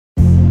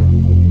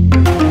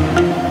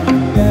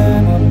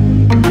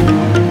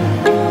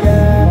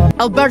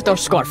Alberto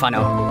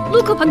Scorfano.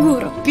 Luca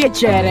Paguro.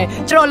 Piacere.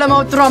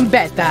 Trollamo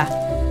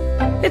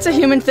trombetta. It's a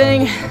human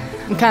thing.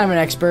 I'm kind of an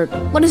expert.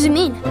 What does it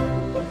mean?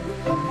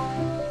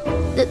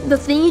 The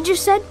thing you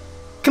just said?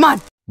 Come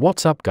on.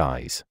 What's up,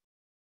 guys?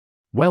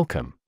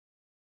 Welcome.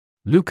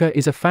 Luca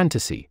is a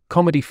fantasy,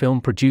 comedy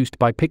film produced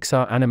by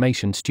Pixar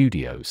Animation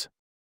Studios.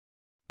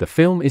 The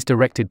film is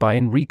directed by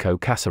Enrico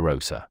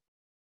Casarosa.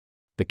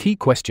 The key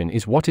question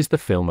is, what is the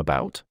film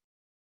about?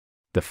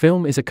 The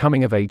film is a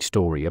coming-of-age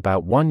story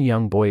about one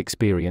young boy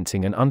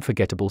experiencing an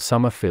unforgettable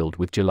summer filled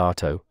with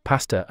gelato,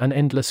 pasta and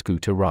endless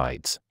scooter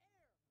rides.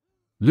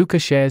 Luca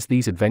shares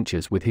these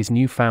adventures with his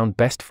newfound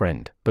best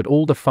friend, but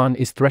all the fun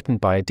is threatened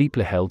by a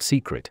deeply held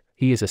secret.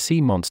 He is a sea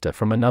monster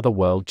from another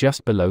world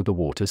just below the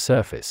water's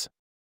surface.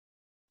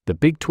 The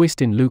big twist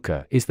in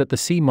Luca is that the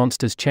sea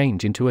monsters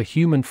change into a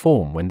human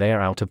form when they are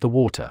out of the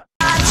water.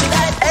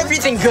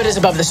 Everything good is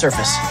above the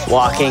surface.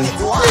 Walking.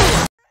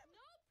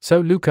 So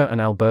Luca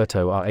and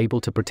Alberto are able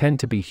to pretend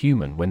to be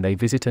human when they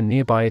visit a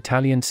nearby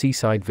Italian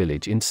seaside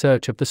village in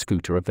search of the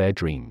scooter of their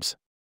dreams.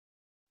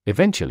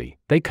 Eventually,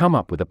 they come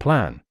up with a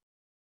plan.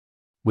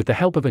 With the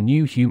help of a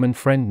new human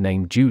friend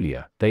named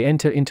Julia, they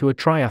enter into a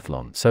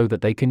triathlon so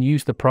that they can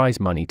use the prize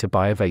money to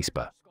buy a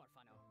Vespa.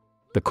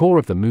 The core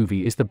of the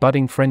movie is the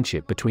budding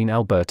friendship between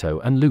Alberto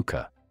and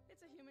Luca.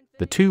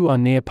 The two are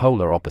near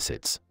polar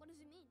opposites.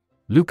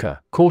 Luca,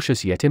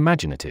 cautious yet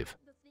imaginative.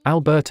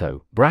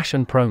 Alberto, brash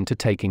and prone to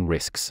taking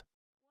risks.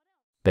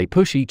 They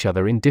push each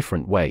other in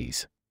different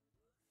ways.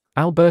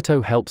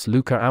 Alberto helps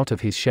Luca out of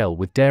his shell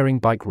with daring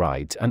bike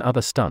rides and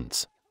other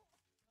stunts,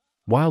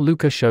 while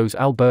Luca shows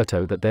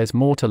Alberto that there's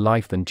more to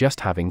life than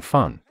just having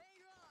fun.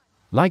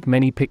 Like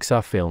many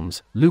Pixar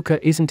films, Luca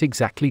isn't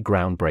exactly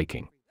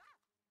groundbreaking.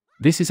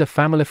 This is a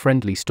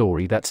family-friendly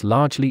story that's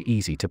largely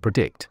easy to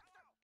predict.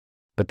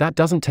 But that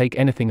doesn't take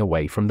anything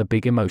away from the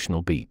big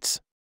emotional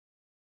beats.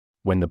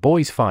 When the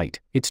boys fight,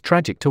 it's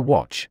tragic to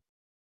watch.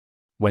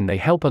 When they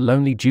help a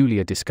lonely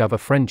Julia discover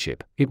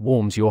friendship, it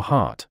warms your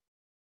heart.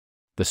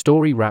 The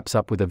story wraps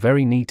up with a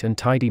very neat and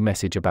tidy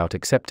message about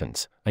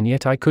acceptance, and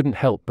yet I couldn't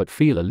help but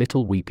feel a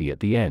little weepy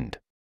at the end.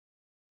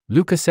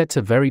 Luca sets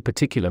a very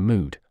particular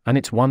mood, and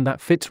it's one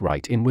that fits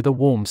right in with a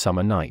warm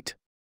summer night.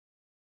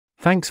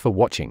 Thanks for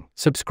watching,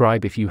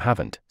 subscribe if you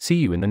haven't, see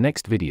you in the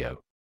next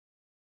video.